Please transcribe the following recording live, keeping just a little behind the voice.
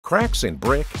cracks in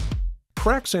brick,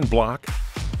 cracks in block,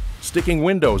 sticking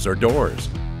windows or doors.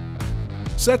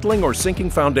 Settling or sinking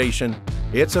foundation,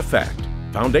 it's a fact.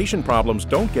 Foundation problems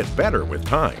don't get better with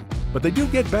time, but they do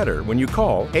get better when you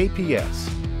call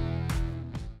APS.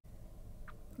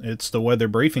 It's the weather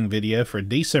briefing video for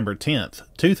December 10th,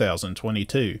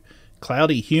 2022.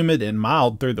 Cloudy, humid, and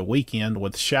mild through the weekend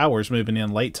with showers moving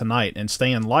in late tonight and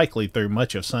staying likely through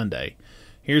much of Sunday.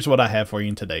 Here's what I have for you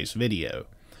in today's video.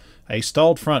 A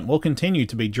stalled front will continue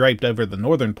to be draped over the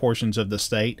northern portions of the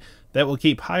state that will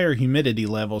keep higher humidity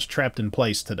levels trapped in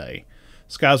place today.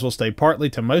 Skies will stay partly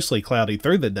to mostly cloudy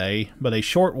through the day, but a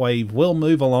short wave will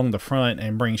move along the front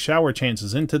and bring shower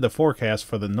chances into the forecast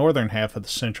for the northern half of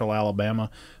central Alabama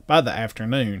by the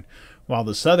afternoon, while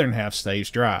the southern half stays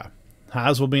dry.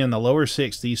 Highs will be in the lower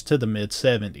 60s to the mid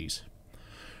 70s.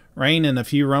 Rain and a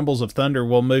few rumbles of thunder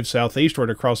will move southeastward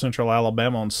across central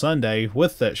Alabama on Sunday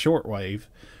with that short wave.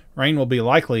 Rain will be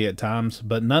likely at times,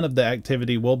 but none of the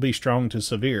activity will be strong to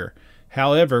severe.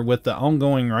 However, with the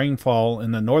ongoing rainfall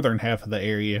in the northern half of the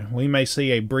area, we may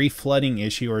see a brief flooding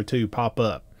issue or two pop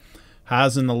up.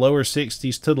 Highs in the lower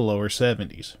 60s to the lower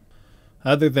 70s.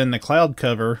 Other than the cloud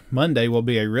cover, Monday will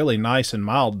be a really nice and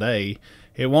mild day.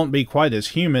 It won't be quite as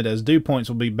humid as dew points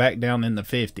will be back down in the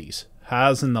 50s.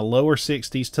 Highs in the lower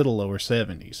 60s to the lower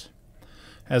 70s.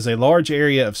 As a large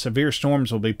area of severe storms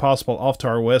will be possible off to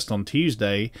our west on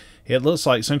Tuesday, it looks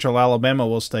like central Alabama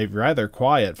will stay rather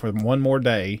quiet for one more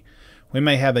day. We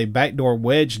may have a backdoor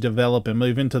wedge develop and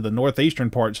move into the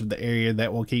northeastern parts of the area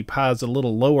that will keep highs a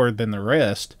little lower than the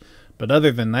rest, but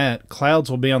other than that, clouds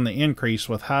will be on the increase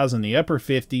with highs in the upper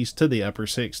 50s to the upper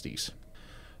 60s.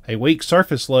 A weak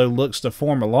surface low looks to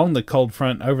form along the cold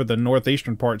front over the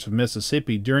northeastern parts of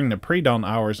Mississippi during the pre-dawn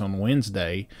hours on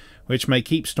Wednesday, which may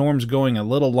keep storms going a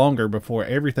little longer before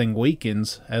everything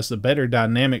weakens as the better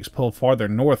dynamics pull farther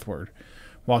northward.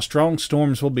 While strong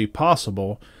storms will be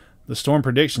possible, the Storm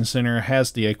Prediction Center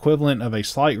has the equivalent of a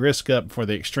slight risk up for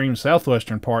the extreme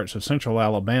southwestern parts of central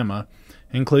Alabama,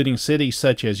 including cities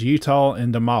such as Eutaw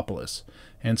and Demopolis,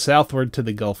 and southward to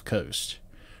the Gulf Coast.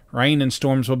 Rain and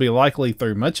storms will be likely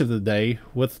through much of the day,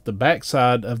 with the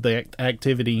backside of the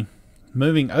activity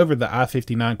moving over the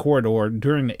I-59 corridor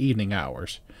during the evening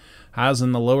hours. Highs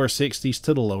in the lower 60s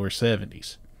to the lower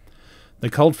 70s. The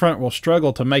cold front will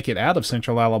struggle to make it out of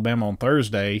central Alabama on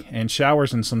Thursday, and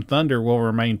showers and some thunder will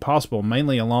remain possible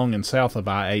mainly along and south of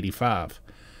I-85.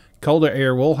 Colder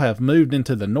air will have moved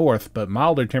into the north, but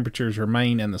milder temperatures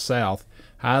remain in the south,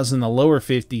 highs in the lower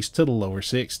 50s to the lower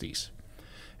 60s.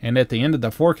 And at the end of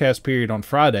the forecast period on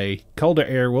Friday, colder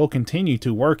air will continue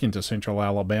to work into central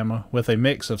Alabama with a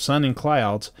mix of sun and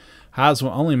clouds. Highs will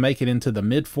only make it into the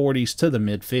mid-40s to the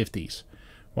mid-50s.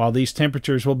 While these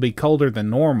temperatures will be colder than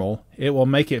normal, it will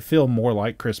make it feel more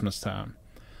like Christmas time.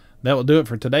 That will do it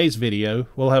for today's video.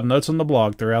 We'll have notes on the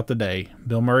blog throughout the day.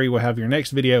 Bill Murray will have your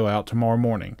next video out tomorrow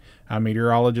morning. I'm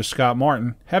meteorologist Scott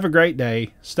Martin. Have a great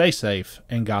day, stay safe,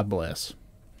 and God bless.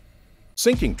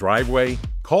 Sinking driveway?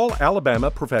 Call Alabama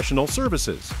Professional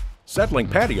Services. Settling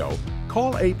patio?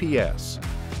 Call APS.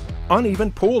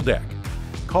 Uneven pool deck?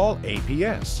 Call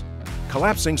APS.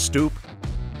 Collapsing stoop?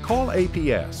 Call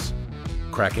APS.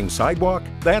 Cracking sidewalk?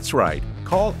 That's right,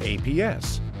 call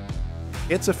APS.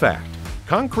 It's a fact.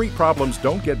 Concrete problems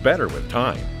don't get better with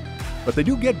time, but they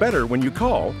do get better when you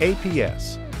call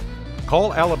APS.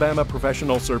 Call Alabama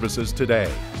Professional Services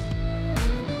today.